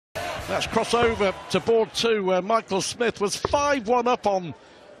Let's cross over to board 2, where Michael Smith was 5-1 up on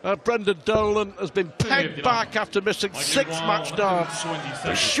Brendan Dolan, has been pegged back after missing 6 match darts.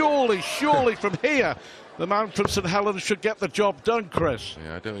 But surely from here, the man from St Helens should get the job done, Chris.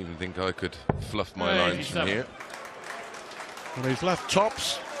 Yeah, I don't even think I could fluff my lines from here. And he's left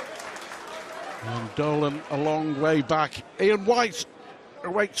tops. And Dolan a long way back. Ian White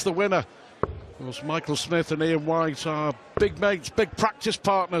awaits the winner. Of course, Michael Smith and Ian White are big mates, big practice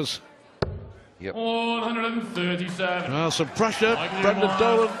partners. Yep. 137. Some pressure. Brendan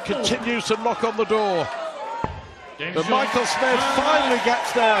Dolan continues to knock on the door. But Michael Smith finally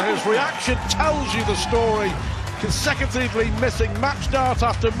gets there. His reaction tells you the story. Consecutively missing match dart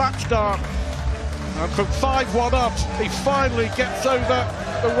after match dart. And from 5-1 up, he finally gets over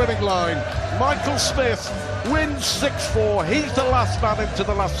the winning line. Michael Smith wins 6-4. He's the last man into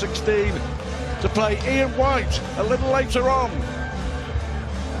the last 16 to play Ian White a little later on.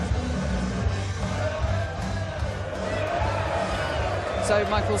 So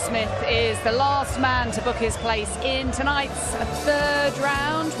Michael Smith is the last man to book his place in tonight's 3rd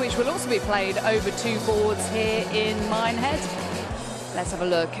round, which will also be played over 2 boards here in Minehead. Let's have a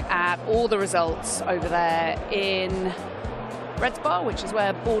look at all the results over there in Reds Bar, which is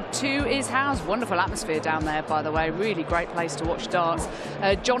where board 2 is housed. Wonderful atmosphere down there, by the way. Really great place to watch darts.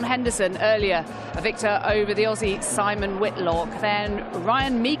 John Henderson earlier, a victor over the Aussie Simon Whitlock. Then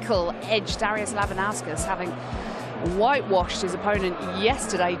Ryan Meikle edged Darius Lavanauskas, having whitewashed his opponent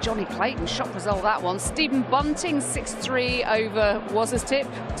yesterday. Johnny Clayton shock result that one. Stephen Bunting 6-3 over Wazza's tip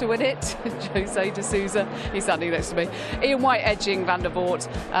to win it. Jose de Souza, he's standing next to me. Ian White edging Van der Voort.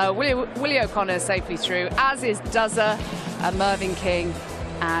 Willie O'Connor safely through, as is Duzza, Mervyn King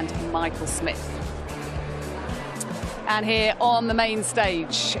and Michael Smith. And here on the main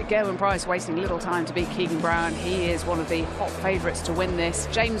stage, Gerwyn Price wasting little time to beat Keegan Brown. He is one of the hot favourites to win this.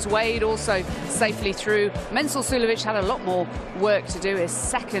 James Wade also safely through. Mensur Suljovic had a lot more work to do, his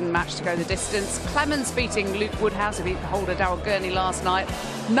 2nd match to go the distance. Clemens beating Luke Woodhouse, who beat the holder Darryl Gurney last night.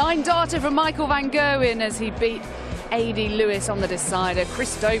 9-darter from Michael Van Gerwen as he beat A.D. Lewis on the decider.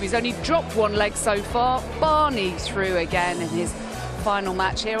 Chris Dobie's only dropped 1 leg so far. Barney through again in his final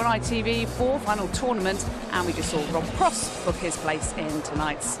match here on ITV4, final tournament, and we just saw Rob Cross book his place in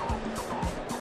tonight's